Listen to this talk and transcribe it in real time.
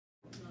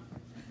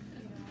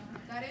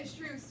That is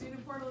true.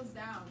 Student portal is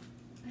down.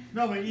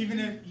 No, but even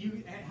if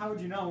you, how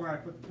would you know where I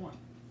put the point?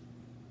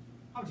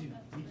 How would you know?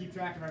 Do you keep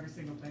track of every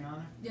single thing on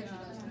it? Yeah, she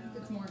does.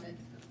 It's morbid.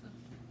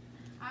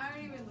 I don't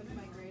even look at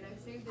my grade. I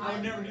saved it. I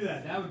would never do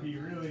that. That would be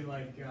really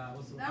like,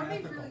 what's the word? That would be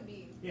Ethical. really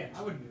mean. Yeah,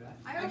 I wouldn't do that.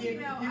 I hope you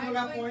know. People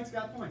got points,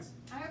 got points.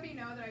 I hope you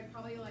know that I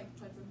probably like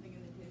put something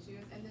in the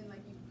tissues and then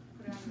like you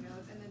put it on your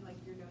nose and then like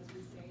your nose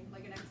was stained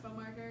like an expo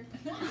marker. I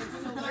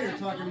thought you were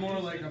talking more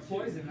like a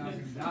poison and I was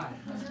going to die.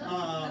 That's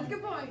a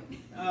good point.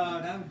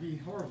 That would be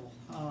horrible.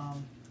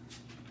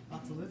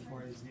 Lot to live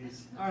for these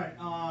days. Alright,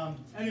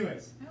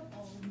 anyways.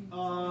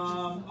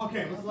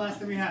 Okay, what's the last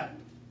thing we have?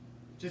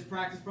 Just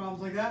practice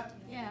problems like that?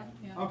 Yeah.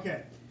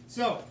 Okay,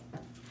 so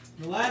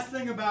the last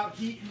thing about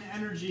heat and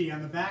energy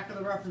on the back of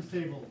the reference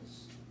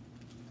tables.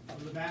 On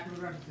the back of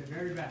the reference table,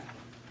 very back.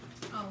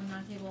 Oh,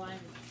 not table I.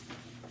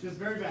 Just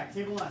very back,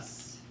 table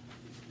S.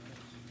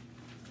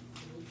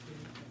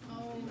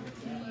 Oh,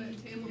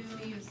 table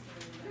T is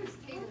there's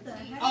table What the T.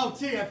 heck? Oh,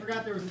 T, I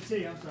forgot there was a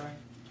T, I'm sorry.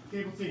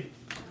 Table T.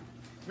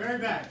 Very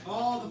back,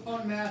 all the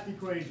fun math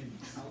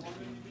equations.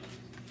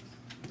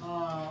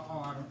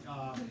 I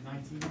don't,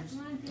 19 years?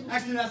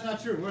 Actually, that's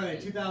not true. What are they,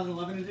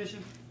 2011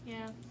 edition?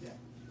 Yeah. Yeah.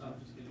 Oh,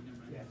 just kidding. Never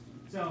mind. Yeah.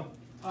 So,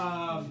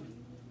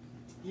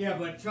 yeah,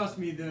 but trust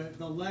me, the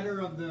letter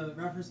of the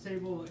reference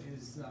table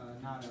is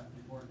not an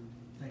important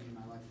thing in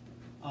my life.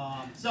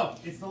 So,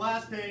 it's the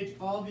last page,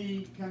 all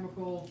the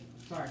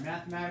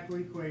mathematical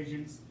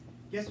equations.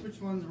 Guess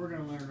which ones we're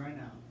going to learn right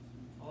now?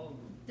 All of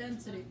them.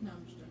 Density. No,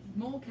 I'm just joking.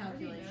 Mole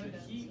calculation. The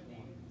heat one.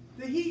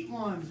 The heat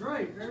ones,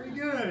 right, very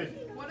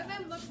good. One of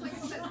them looks like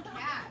it says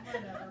cat.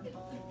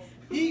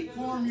 Heat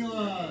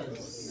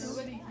formulas.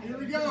 Here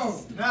we go.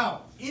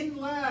 Now, in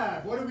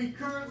lab, what are we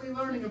currently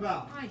learning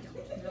about? I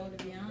don't know,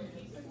 to be honest.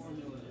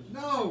 Formulas.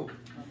 No,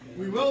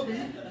 we will be.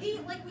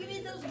 Like we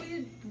made those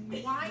weird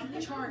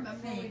wide chart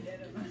things.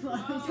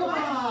 Come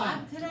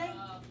on. Today?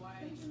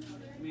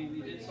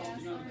 We did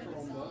something on the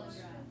Chromebooks.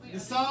 The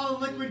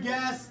solid, liquid,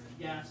 gas,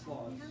 Gas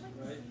laws,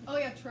 right? Oh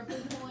yeah, triple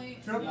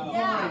point. triple No, point.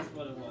 that's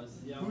what it was.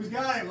 Yeah. Who's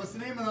got it? What's the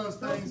name of those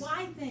Those things?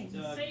 wide things. The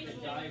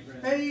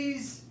diagram.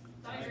 Phase.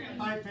 Diagram.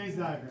 Right, phase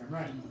diagram.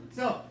 Right.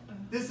 So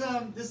this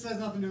has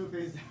nothing to do with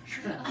phase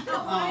diagram. What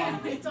are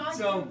we talking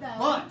So, about?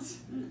 but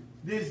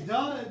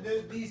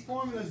these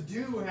formulas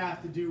do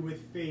have to do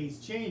with phase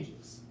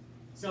changes.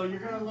 So you're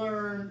going to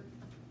learn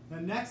the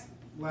next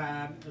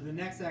lab, or the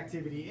next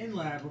activity in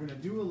lab. We're going to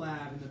do a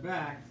lab in the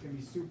back. It's going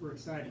to be super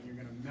exciting. You're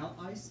going to melt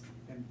ice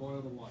and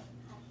boil the water.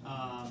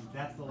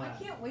 That's the lab. I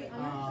can't wait.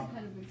 I'm actually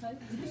kind of excited.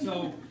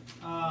 So,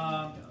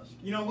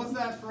 you know, what's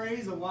that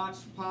phrase? A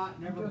watched pot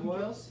never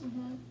boils?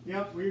 Mm-hmm.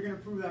 Yep, well, you're going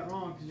to prove that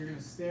wrong because you're going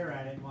to stare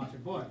at it and watch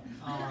it boil.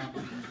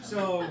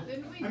 So,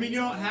 I mean, you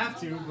don't have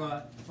to,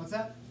 but what's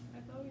that? I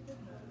thought we did that.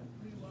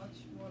 We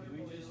watched water We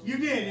boil. just- You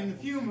did. In the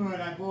fume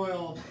hood, I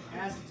boiled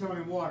acetone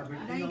and water, but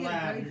Now in you the get a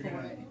lab, grade you're for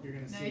going it.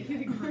 to Now see you it.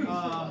 get a grade for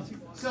watching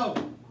water. So,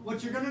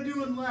 what you're going to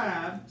do in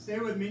lab, stay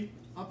with me,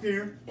 up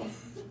here.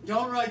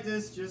 Don't write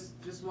this,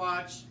 just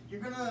watch. You're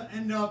going to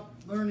end up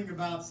learning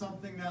about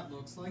something that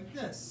looks like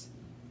this.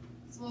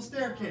 It's a little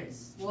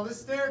staircase. Well, this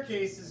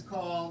staircase is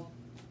called,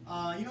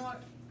 you know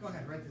what? Go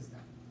ahead, write this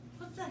down.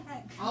 What the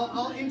heck?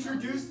 I'll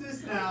introduce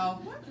this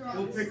now.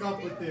 We'll pick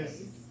up with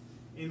this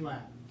in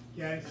lab.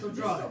 Okay, so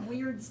draw This it. is a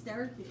weird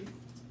staircase.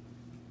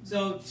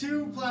 So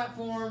 2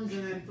 platforms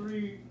and then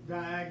 3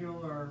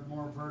 diagonal or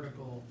more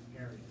vertical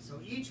areas. So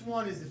each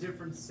one is a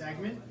different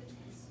segment.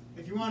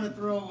 If you want to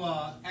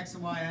throw X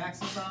and Y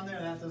axis on there,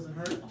 that doesn't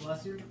hurt,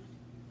 bless you.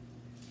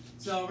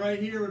 So right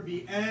here would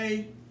be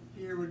A,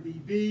 here would be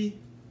B,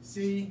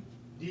 C,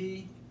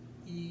 D,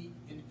 E,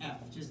 and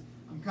F.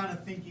 I'm kind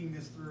of thinking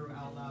this through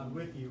out loud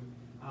with you.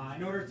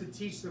 In order to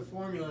teach the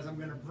formulas, I'm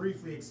going to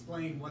briefly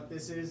explain what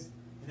this is,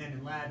 and then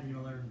in lab you're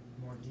going to learn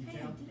more Hey,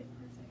 detail. I did it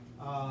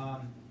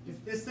perfect.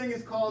 If this thing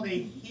is called a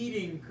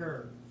heating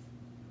curve,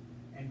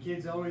 and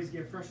kids always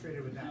get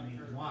frustrated with that name.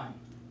 Why?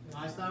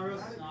 It's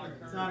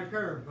not a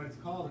curve, but it's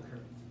called a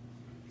curve.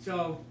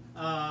 So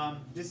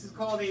this is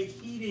called a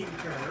heating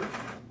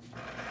curve.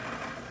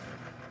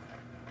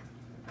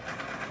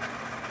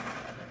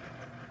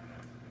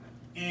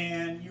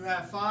 And you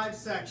have 5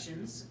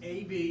 sections,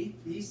 A, B,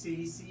 B,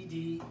 C, C,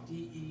 D,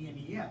 D, E, and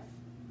E, F.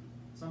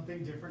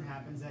 Something different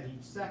happens at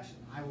each section.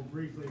 I will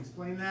briefly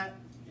explain that,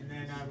 and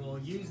then I will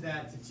use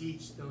that to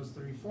teach those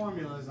 3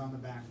 formulas on the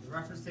back of the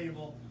reference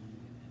table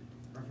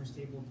T, unless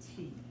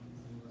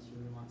you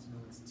really want to know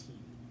it's T.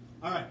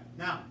 All right,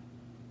 now,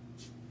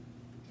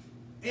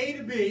 A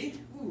to B,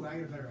 ooh, I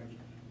got a better idea.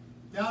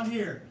 Down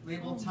here,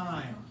 label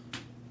time.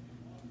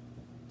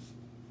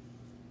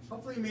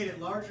 Hopefully you made it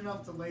large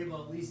enough to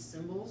label at least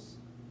symbols,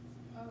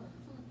 Oh.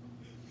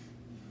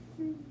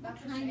 What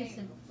That's a kind of shame.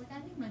 symbol? Like, I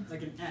think mine's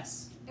like an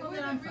S. It Oh, would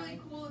then have I'm been really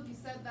fine. cool if you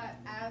said that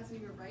as we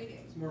were writing.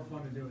 It's more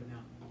fun to do it now.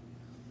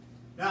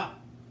 Now,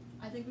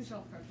 I think we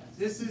shall protest.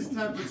 this is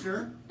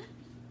temperature.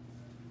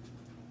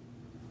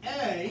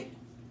 A,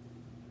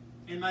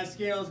 and my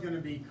scale is going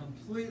to be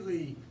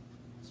completely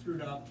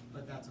screwed up,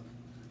 but that's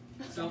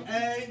okay. So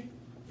A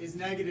is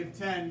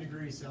 -10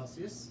 degrees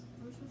Celsius.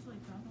 Which was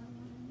like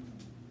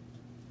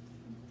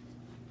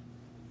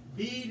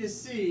B to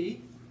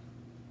C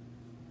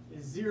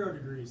is 0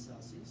 degrees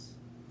Celsius.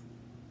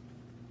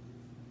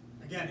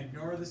 Again,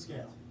 ignore the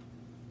scale.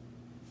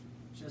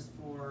 Just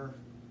for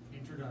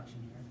introduction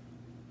here.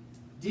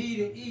 D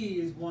to E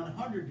is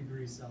 100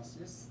 degrees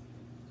Celsius.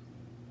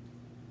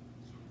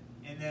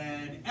 And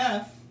then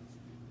F,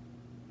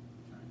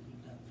 trying to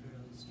keep that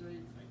fairly straight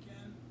if I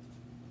can.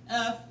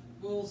 F,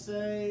 we'll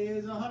say,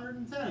 is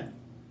 110.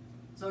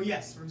 So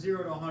yes, from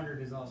 0 to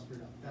 100 is all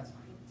screwed up. That's fine.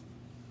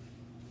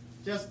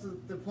 Just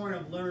the point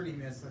of learning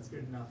this, that's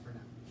good enough for now.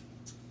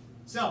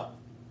 So,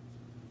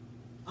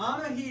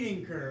 on a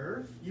heating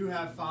curve, you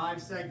have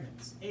 5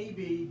 segments: A,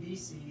 B, B,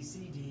 C,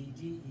 C, D,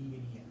 D, E,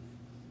 and E,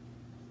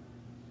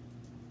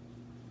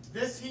 F.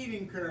 This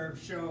heating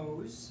curve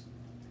shows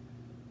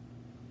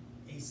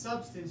a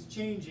substance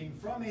changing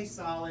from a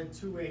solid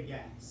to a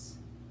gas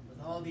with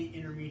all the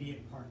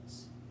intermediate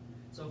parts.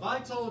 So if I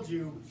told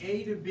you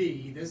A to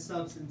B, this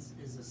substance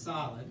is a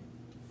solid,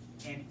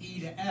 and E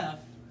to F,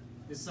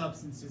 this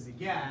substance is a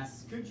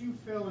gas, could you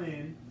fill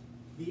in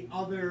the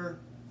other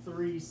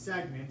 3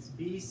 segments,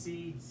 B,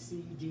 C,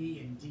 C, D,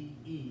 and D,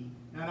 E?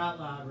 Not out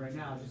loud right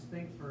now, just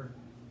think for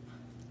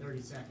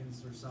 30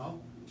 seconds or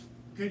so.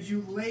 Could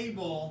you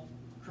label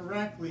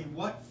correctly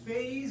what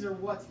phase or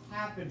what's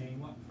happening,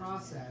 what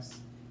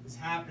process is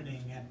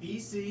happening at B,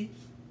 C,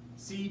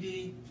 C,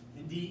 D,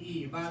 and D,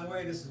 E? By the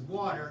way, this is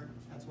water,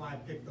 that's why I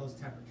picked those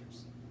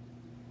temperatures.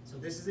 So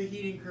this is a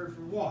heating curve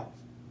for water.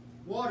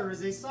 Water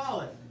is a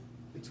solid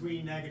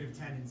between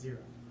 -10 and 0.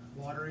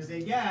 Water is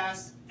a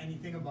gas,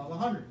 anything above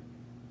 100.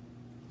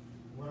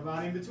 What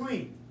about in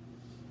between?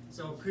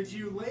 So could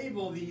you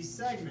label these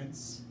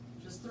segments,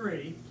 just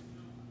 3,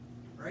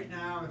 right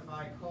now if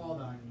I called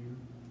on you,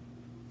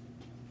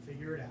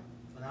 figure it out,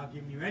 without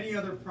giving you any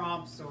other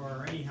prompts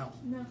or any help?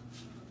 No,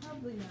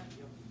 probably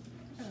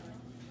not.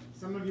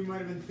 Some of you might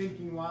have been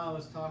thinking while I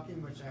was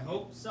talking, which I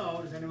hope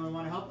so. Does anyone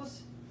want to help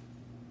us?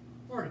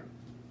 Morgan.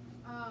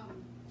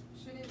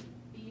 Shouldn't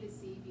B to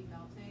C be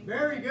melting?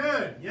 Very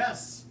good,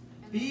 yes.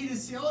 And B to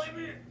C, oh,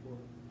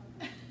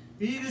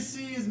 B to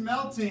C is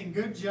melting,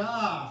 good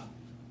job.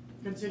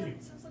 Continue.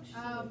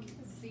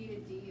 C to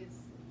D is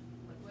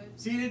liquid.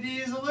 C to D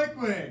is a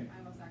liquid. I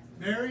almost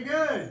accidentally. Very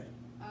good.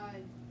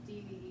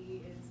 D to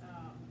E is,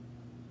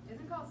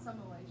 isn't it called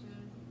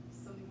sublimation?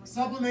 Something like that.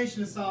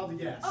 Sublimation is solid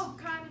to gas. Oh,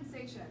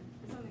 condensation.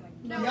 It's something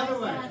like No, The other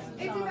it's way. not.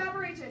 It's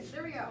evaporation.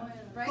 There we go.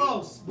 Right?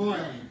 Close,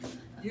 boiling.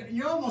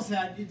 You almost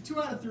had,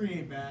 2 out of 3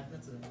 ain't bad.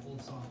 That's an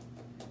old song.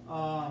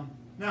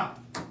 Now,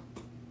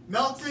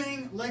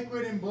 melting,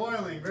 liquid, and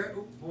boiling.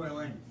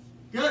 Boiling.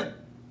 Good,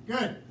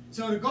 good.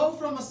 So to go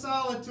from a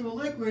solid to a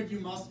liquid,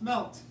 you must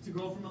melt. To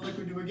go from a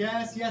liquid to a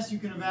gas, yes, you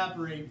can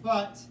evaporate,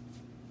 but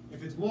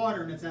if it's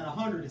water and it's at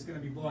 100, it's going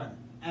to be boiling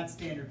at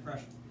standard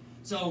pressure.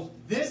 So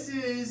this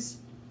is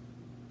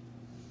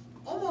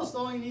almost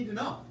all you need to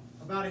know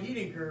about a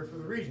heating curve for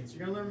the regions.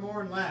 You're going to learn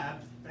more in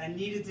lab, but I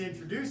needed to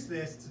introduce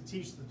this to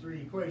teach the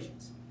 3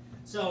 equations.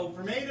 So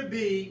from A to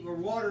B, where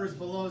water is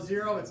below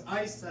 0, it's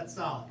ice, that's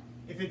solid.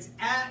 If it's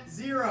at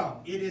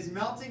 0, it is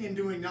melting and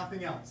doing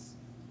nothing else.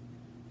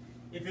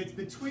 If it's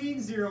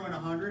between 0 and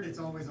 100, it's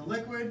always a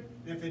liquid.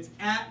 And if it's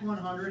at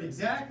 100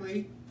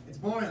 exactly, it's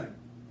boiling,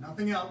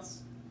 nothing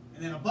else.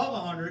 And then above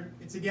 100,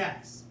 it's a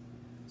gas.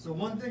 So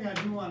one thing I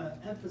do want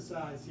to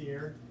emphasize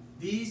here,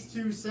 these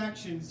 2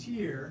 sections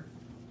here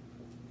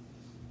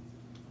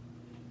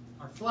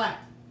are flat.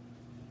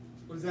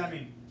 What does that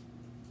mean?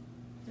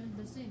 They're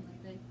the same,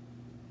 like they.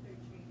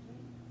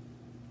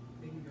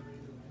 They can go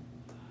either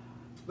way.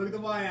 Look at the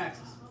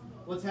y-axis.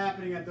 What's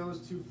happening at those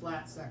 2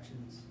 flat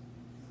sections?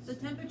 The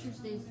temperature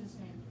stays the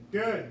same.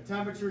 Good.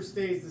 Temperature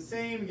stays the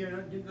same.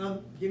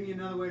 Give me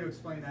another way to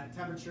explain that.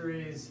 Temperature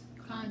is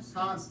Constant.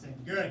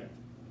 constant. Good.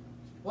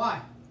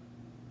 Why?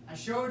 I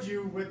showed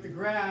you with the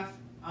graph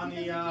on the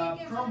Because you can't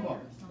get Chromebook.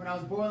 higher. When I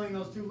was boiling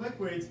those 2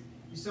 liquids,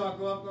 you saw it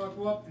go up, go up,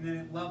 go up, and then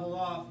it leveled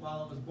off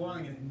while it was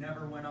boiling and it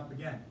never went up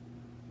again.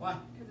 Why?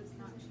 Because it's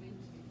not changing.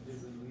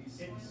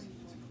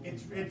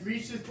 It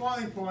reached its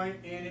boiling point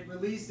and it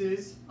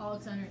releases All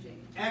its energy.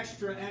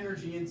 extra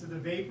energy into the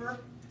vapor.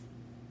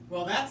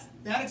 Well, that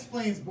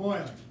explains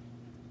boiling.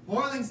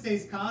 Boiling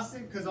stays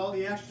constant because all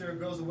the extra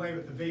goes away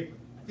with the vapor.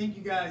 I think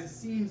you guys, it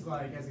seems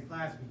like as a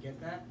class we get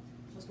that.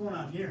 What's going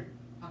on here?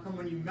 How come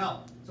when you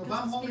melt? So if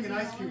I'm holding an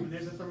ice cube and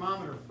there's a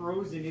thermometer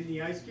frozen in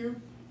the ice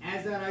cube,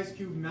 as that ice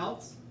cube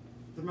melts,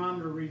 the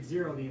thermometer reads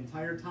 0 the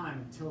entire time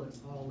until it's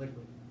all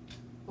liquid.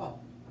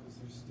 Well, Because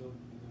there's still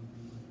gonna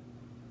be,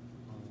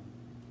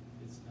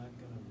 it's not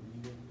gonna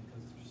read it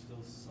because there's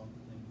still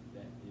something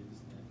that is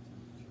that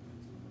temperature.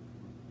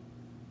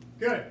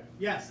 good.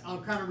 Yes, I'll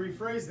kind of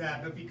rephrase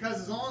that, but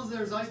because as long as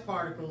there's ice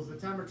particles, the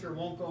temperature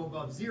won't go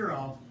above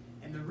 0.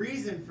 And the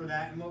reason for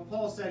that, and what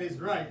Paul said is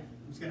right,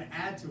 I'm just going to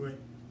add to it,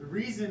 the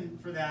reason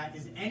for that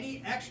is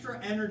any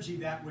extra energy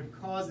that would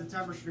cause the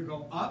temperature to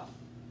go up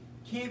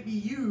can't be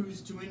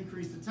used to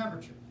increase the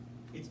temperature.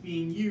 It's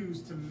being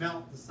used to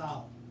melt the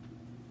solid.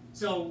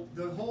 So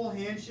the whole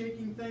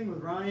handshaking thing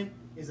with Ryan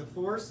is a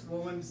force.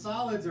 Well, when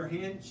solids are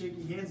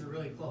shaking hands, they're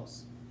really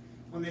close.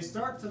 when they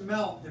start to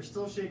melt, they're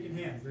still shaking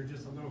hands. They're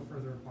just a little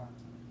further apart.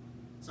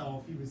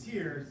 So if he was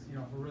here, you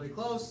know, if we're really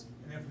close,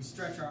 and if we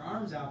stretch our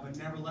arms out but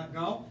never let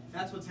go,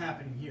 that's what's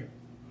happening here.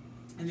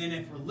 And then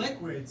if we're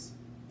liquids,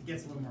 it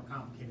gets a little more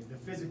complicated. The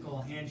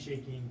physical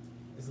handshaking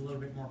is a little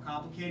bit more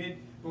complicated.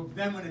 But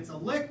then when it's a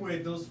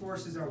liquid, those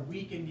forces are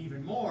weakened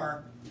even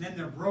more, and then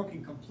they're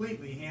broken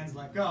completely, hands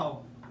let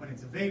go, when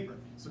it's a vapor.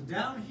 So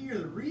down here,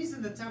 the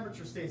reason the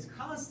temperature stays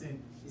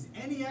constant is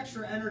any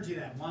extra energy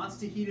that wants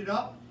to heat it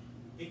up,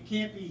 it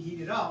can't be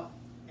heated up.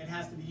 It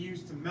has to be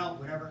used to melt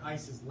whatever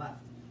ice is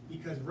left.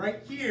 Because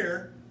right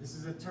here, this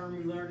is a term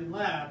we learned in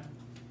lab,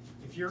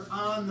 if you're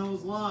on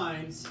those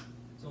lines,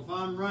 so if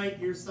I'm right,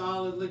 you're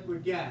solid,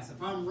 liquid, gas.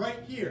 If I'm right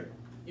here,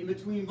 in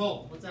between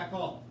both, what's that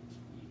called?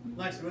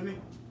 Lexi, with me?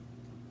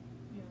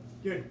 Yeah.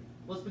 Good.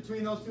 What's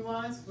between those two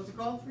lines? What's it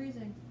called?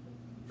 Freezing.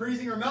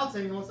 Freezing or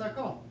melting, and what's that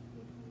called?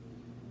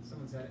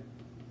 Someone said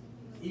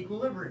it.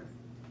 Equilibrium.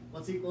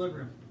 What's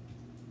equilibrium?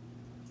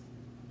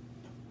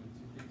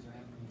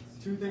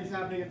 Two things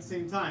happening at the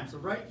same time. So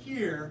right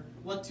here,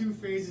 what two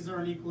phases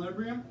are in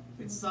equilibrium?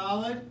 It's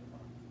solid,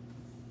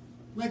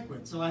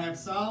 liquid. So I have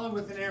solid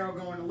with an arrow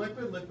going to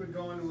liquid, liquid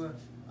going to an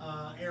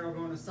arrow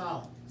going to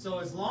solid. So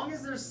as long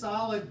as there's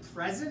solid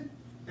present,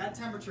 that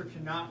temperature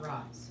cannot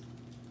rise.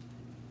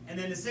 And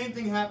then the same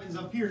thing happens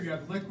up here. You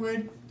have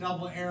liquid,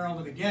 double arrow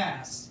with a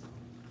gas,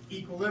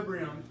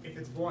 equilibrium if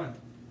it's boiling.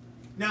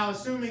 Now,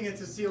 assuming it's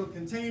a sealed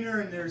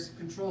container and there's a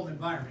controlled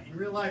environment. In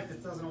real life,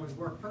 this doesn't always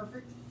work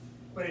perfect,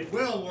 but it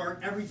will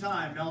work every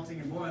time. Melting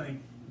and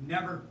boiling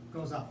never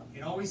goes up.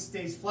 It always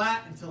stays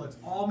flat until it's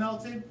all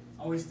melted,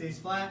 always stays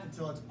flat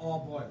until it's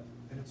all boiled,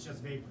 and it's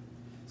just vapor.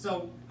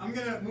 So I'm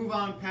going to move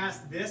on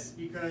past this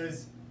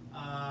because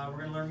we're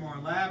going to learn more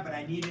in lab, but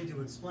I needed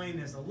to explain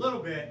this a little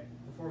bit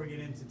before we get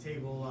into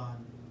table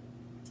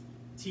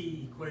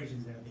T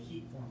equations there, the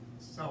heat formulas.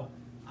 So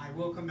I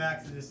will come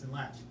back to this in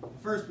lab. But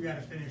first, we got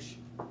to finish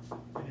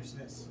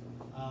this.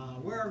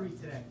 Where are we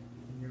today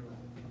in your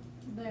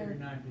lab? There.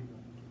 39 people.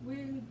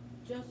 We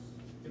just.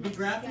 Did we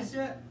graph this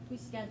yet? We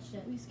sketched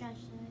it. We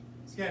sketched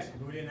it. Sketched it,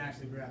 but we didn't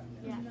actually graph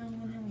it yet. Yeah. No,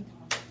 and then we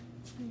talked.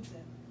 Who's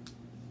it?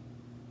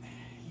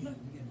 Yeah, Look,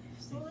 we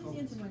gotta stay Well, let's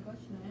focused. answer my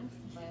question I asked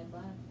if I had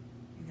lab.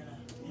 We gotta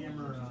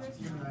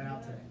hammer that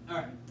out today. All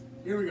right,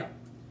 here we go.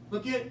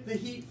 Look at the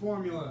heat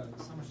formulas.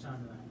 How much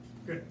time do I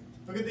have? Good.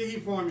 Look at the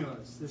heat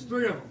formulas. There's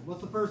three of them.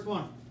 What's the first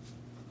one?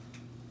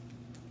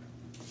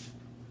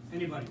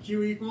 Anybody?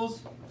 Q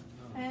equals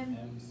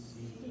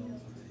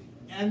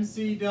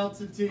MC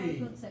delta I was T.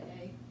 going to say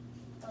A.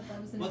 Thought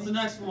that was an What's A. the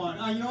next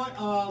one? You know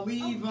what?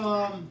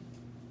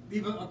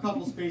 Leave a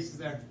couple spaces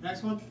there.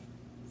 Next one.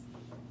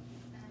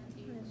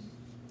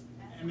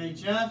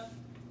 MHF.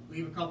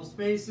 Leave a couple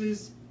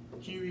spaces.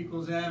 Q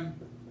equals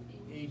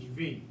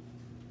MHV.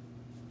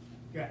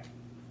 Okay.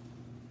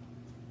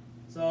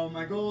 So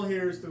my goal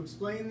here is to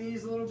explain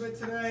these a little bit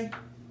today.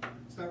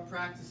 Start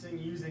practicing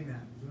using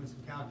them, doing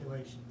some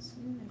calculations.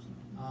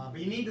 But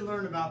you need to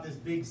learn about this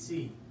big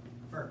C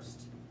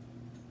first.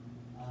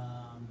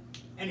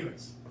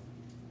 Anyways,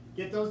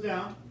 get those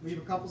down. Leave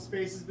a couple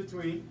spaces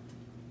between.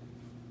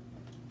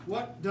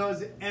 What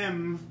does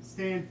M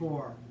stand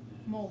for?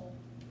 Mole.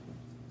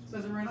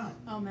 Says it right on.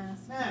 Oh, mass.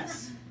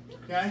 Mass.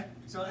 Okay?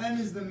 So M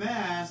is the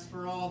mass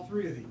for all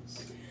three of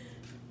these.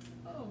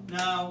 Oh,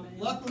 Now, man.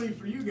 luckily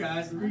for you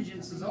guys, the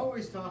Regents is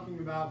always talking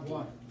about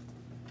water.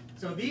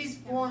 So these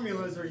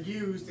formulas are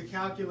used to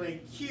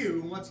calculate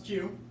Q. What's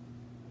Q?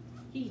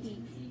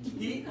 Heat.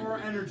 Heat or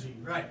energy,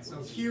 right. So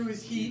Q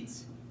is heat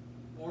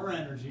or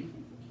energy.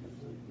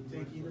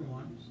 Take either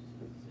one.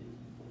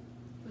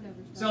 Whatever.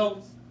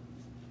 So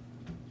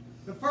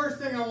the first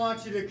thing I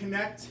want you to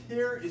connect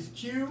here is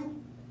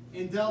Q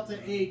and delta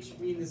H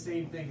mean the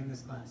same thing in this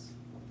class.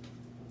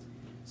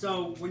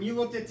 So when you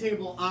looked at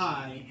table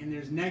I and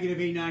there's negative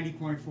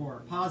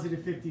 890.4,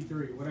 positive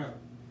 53, whatever,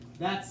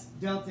 that's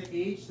delta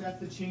H,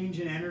 that's the change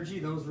in energy.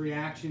 Those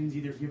reactions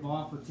either give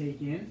off or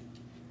take in.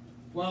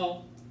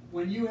 Well,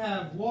 when you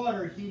have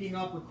water heating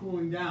up or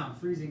cooling down,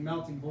 freezing,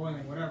 melting,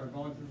 boiling, whatever,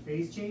 going through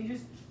phase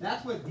changes,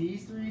 that's what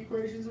these three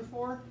equations are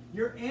for.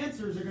 Your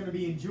answers are going to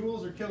be in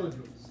joules or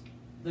kilojoules.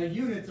 The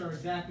units are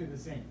exactly the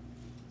same.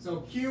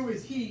 So Q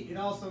is heat, it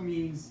also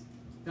means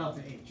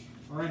delta H,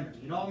 or energy.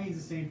 It all means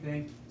the same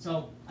thing.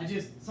 So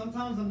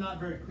sometimes I'm not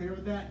very clear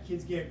with that.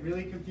 Kids get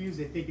really confused.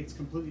 They think it's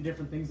completely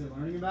different things they're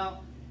learning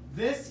about.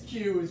 This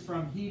Q is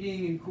from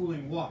heating and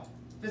cooling water,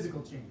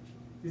 physical change.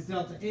 This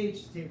delta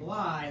H, table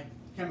I,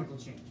 chemical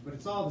change. But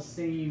it's all the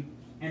same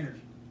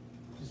energy.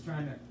 Just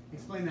trying to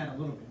explain that a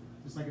little bit.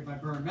 Just like if I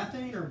burn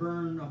methane or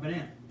burn a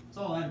banana. It's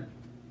all energy.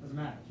 Doesn't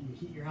matter. If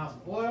you heat your house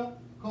with oil,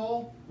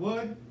 coal,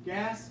 wood,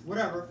 gas,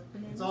 whatever,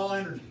 it's all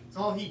energy. It's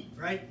all heat,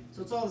 right?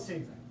 So it's all the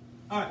same thing.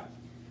 All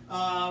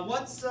right.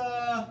 What's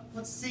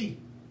C?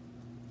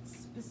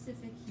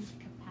 Specific heat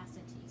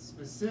capacity.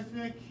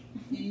 Specific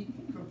heat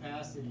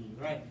capacity.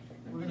 Right.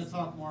 We're going to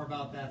talk more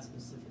about that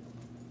specifically.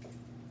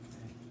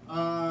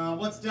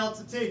 What's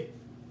delta T?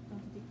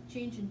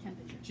 Change in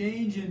temperature.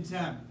 Change in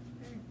temp.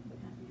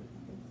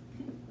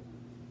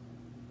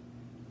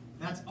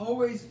 That's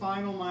always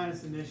final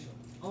minus initial.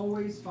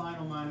 Always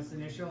final minus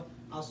initial.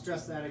 I'll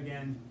stress that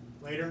again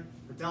later.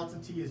 But delta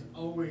T is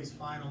always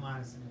final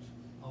minus initial.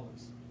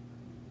 Always.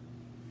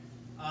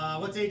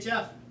 What's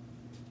HF?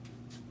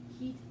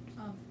 Heat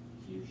of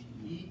fusion.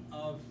 Heat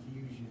of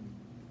fusion.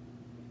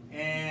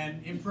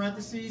 And in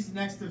parentheses,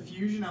 next to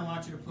fusion, I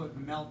want you to put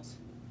melt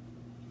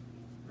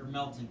or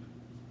melting.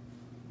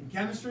 In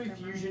chemistry,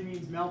 fusion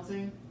means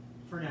melting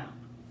for now.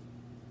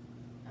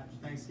 After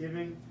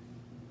Thanksgiving,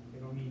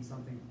 it'll mean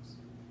something else.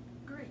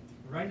 Great.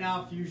 Right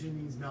now, fusion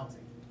means melting.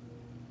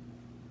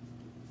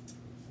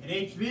 In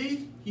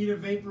HV, heat of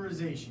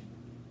vaporization.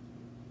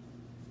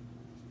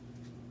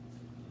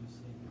 You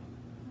say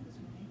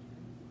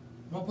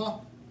What,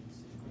 Paul?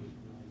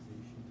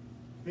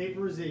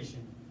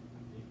 vaporization. Vaporization.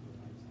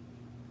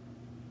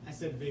 I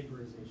said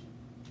vaporization.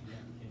 Yeah,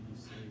 can you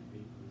say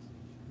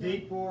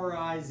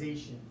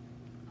vaporization?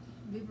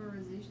 Vaporization.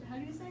 Vaporization. How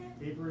do you say it?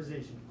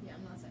 Vaporization. Yeah,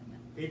 I'm not saying that.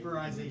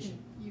 Vaporization.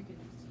 You can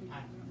speak what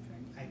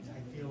I'm trying to say.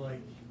 I feel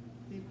like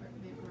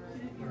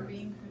You're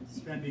being.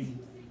 spending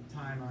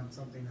time on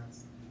something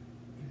that's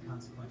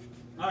inconsequential.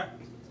 All right.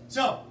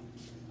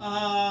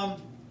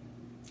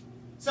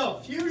 So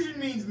fusion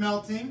means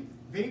melting.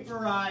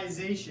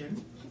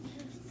 Vaporization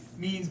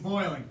means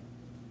boiling.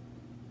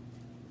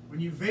 When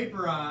you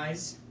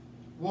vaporize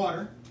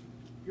water,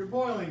 you're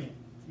boiling it.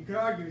 You could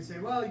argue and say,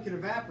 well, you could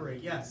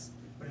evaporate, yes.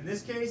 But in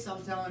this case,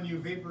 I'm telling you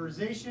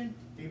vaporization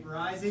is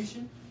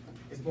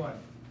boiling.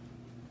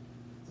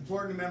 It's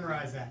important to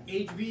memorize that.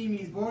 HV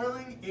means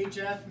boiling,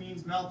 HF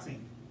means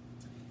melting.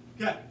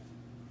 Okay.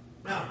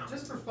 Now,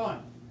 just for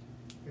fun,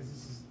 because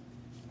this is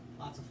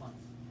lots of fun,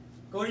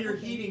 go to your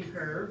heating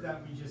curve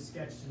that we just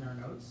sketched in our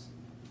notes.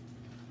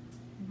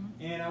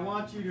 And I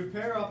want you to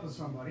pair up with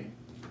somebody.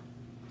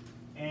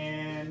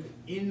 And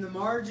in the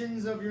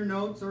margins of your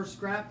notes or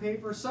scrap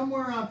paper,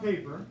 somewhere on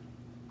paper,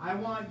 I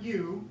want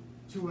you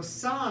to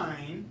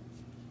assign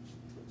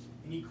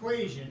an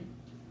equation,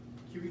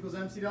 Q equals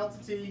MC delta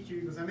T, Q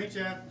equals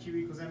MHF, Q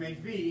equals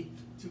MHV,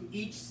 to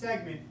each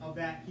segment of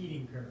that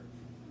heating curve.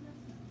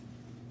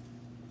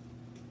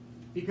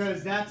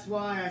 Because that's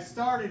why I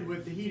started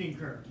with the heating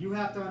curve. You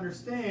have to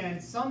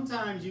understand,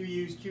 sometimes you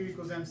use Q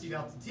equals MC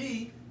delta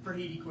T for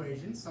heat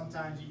equations,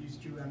 sometimes you use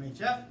Q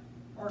MHF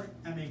or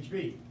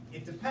MHV.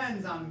 It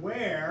depends on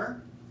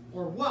where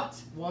or what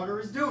water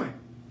is doing.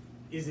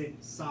 Is it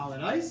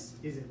solid ice?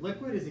 Is it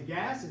liquid? Is it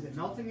gas? Is it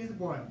melting? Is it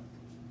boiling?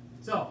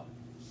 So,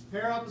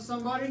 pair up with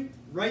somebody,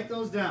 write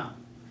those down.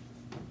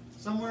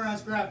 Somewhere on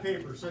scrap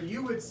paper. So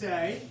you would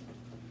say,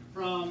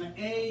 from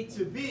A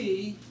to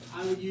B,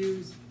 I would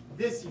use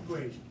this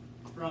equation.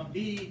 From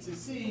B to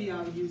C,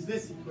 I would use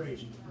this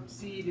equation. From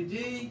C to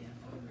D,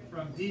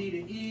 from D to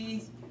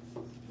E,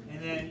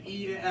 and then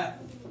E to F.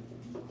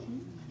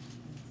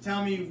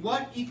 Tell me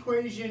what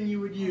equation you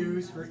would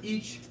use for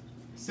each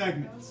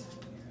segment.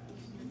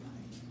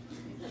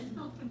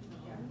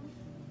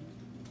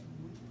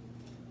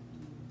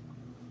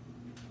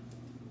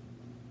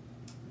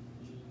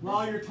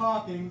 While you're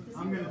talking,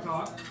 I'm going to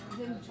talk.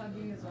 Then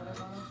chugging is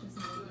whatever. Just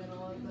in the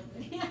middle of the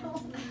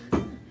video.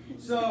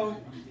 So,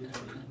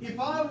 if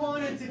I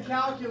wanted to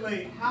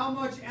calculate how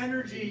much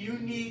energy you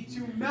need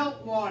to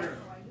melt water,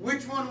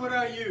 which one would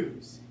I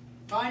use?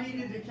 If I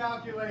needed to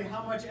calculate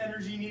how much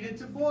energy needed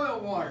to boil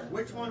water,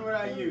 which one would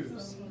I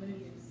use?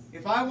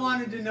 If I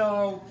wanted to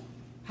know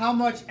how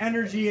much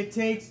energy it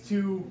takes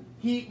to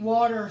heat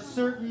water a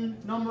certain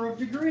number of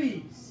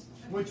degrees,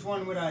 which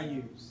one would I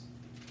use?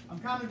 I'm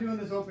kind of doing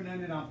this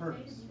open-ended on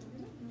purpose.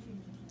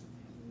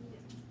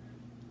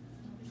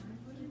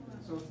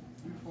 So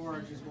you four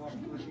are just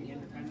looking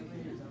independently,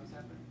 is that what's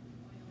happening?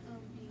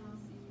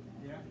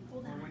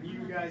 Yeah? And when you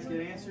guys get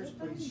answers,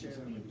 please share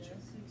them with each other.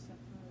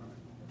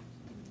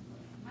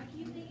 I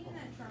keep thinking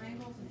that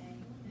triangle's an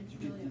A. It's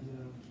really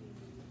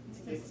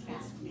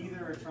It's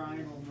neither a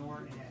triangle nor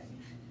an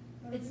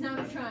A. It's not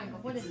a triangle.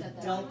 What is It's that a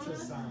then? delta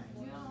sign,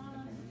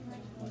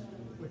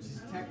 which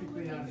is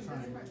technically not a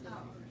triangle.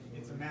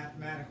 It's a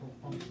mathematical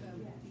function.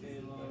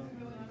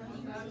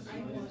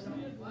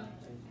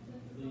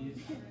 Please.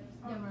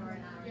 Yeah, we're right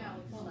now. Yeah,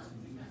 hold on.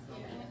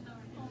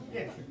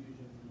 Yeah, sure.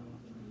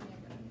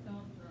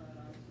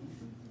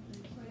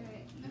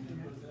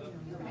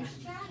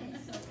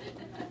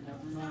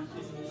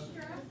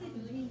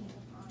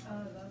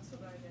 That's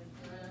what I did.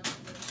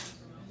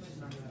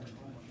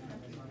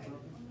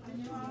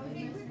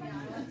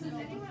 Does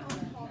anyone else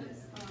call this,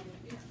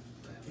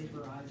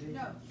 Vaporization.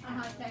 no,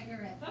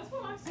 Tiger. that's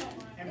what I saw.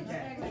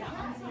 MCAT.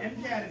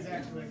 MCAT is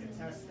actually like a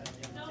test that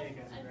you have to take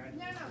as a graduate.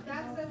 No,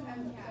 that says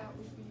MCAT.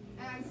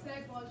 And I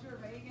said while you were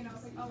writing, and I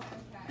was like, oh,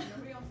 MCAT. And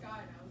nobody else got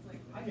it. And I was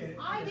like, I get it.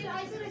 I did,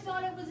 I said I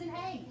thought it was an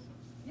A.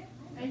 Yeah.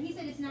 And he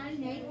said it's not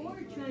an A or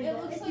a triangle.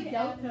 It looks it's like a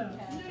delta.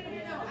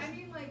 No. I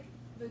mean like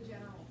the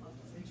general public.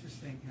 It's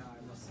interesting how I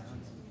will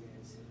sound to you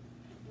guys.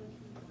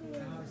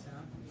 How I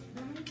sound?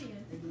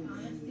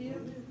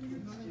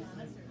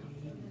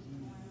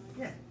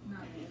 Yeah.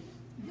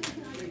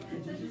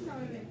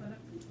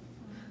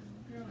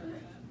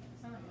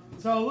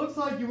 So it looks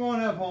like you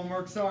won't have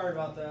homework. Sorry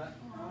about that.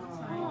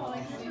 Oh,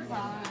 like super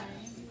fun.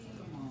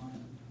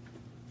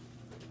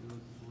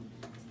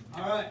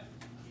 All right,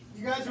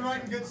 you guys are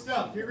writing good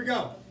stuff. Here we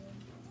go.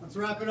 Let's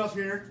wrap it up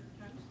here.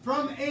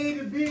 From A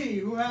to B,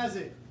 who has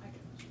it?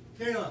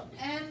 Kayla.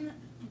 M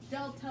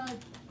delta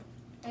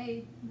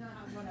A, no,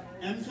 whatever.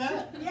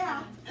 MCAT?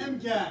 Yeah.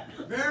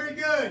 MCAT. Very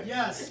good.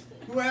 Yes.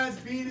 Who has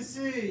B to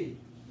C?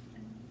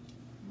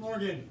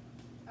 Morgan.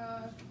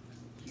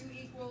 Q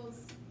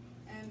equals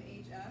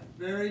MHF.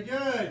 Very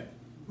good.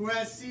 Who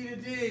has C to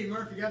D?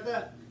 Murphy, got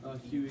that?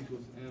 Q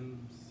equals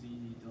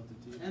MC delta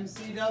T.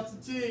 MC delta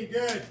T.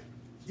 Good.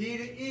 D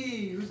to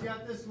E. Who's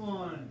got this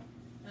one?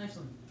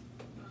 Ashlyn.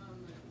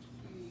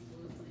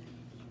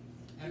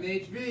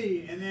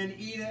 MHV. And then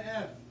E to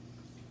F.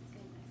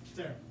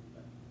 Sarah.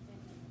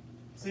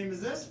 Same as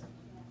this?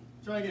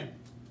 Try again.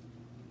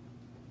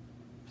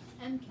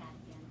 MCAT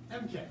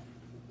again. MCAT.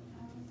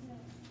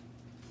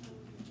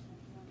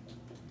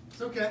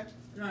 It's okay.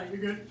 All right,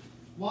 you're good.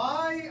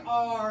 Why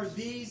are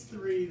these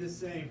three the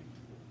same?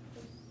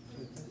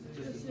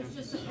 It's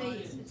just a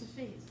phase, it's a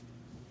phase.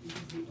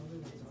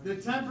 The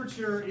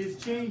temperature is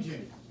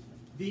changing.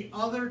 The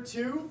other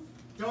two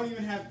don't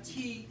even have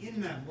T in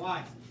them.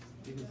 Why?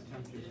 Because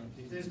temperatures on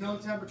T. There's no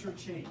temperature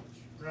change.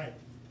 Right.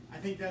 I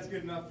think that's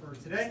good enough for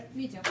today.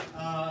 Me too.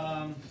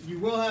 You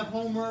will have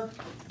homework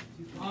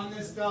on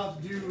this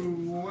stuff due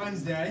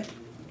Wednesday.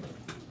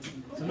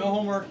 So no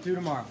homework due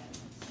tomorrow.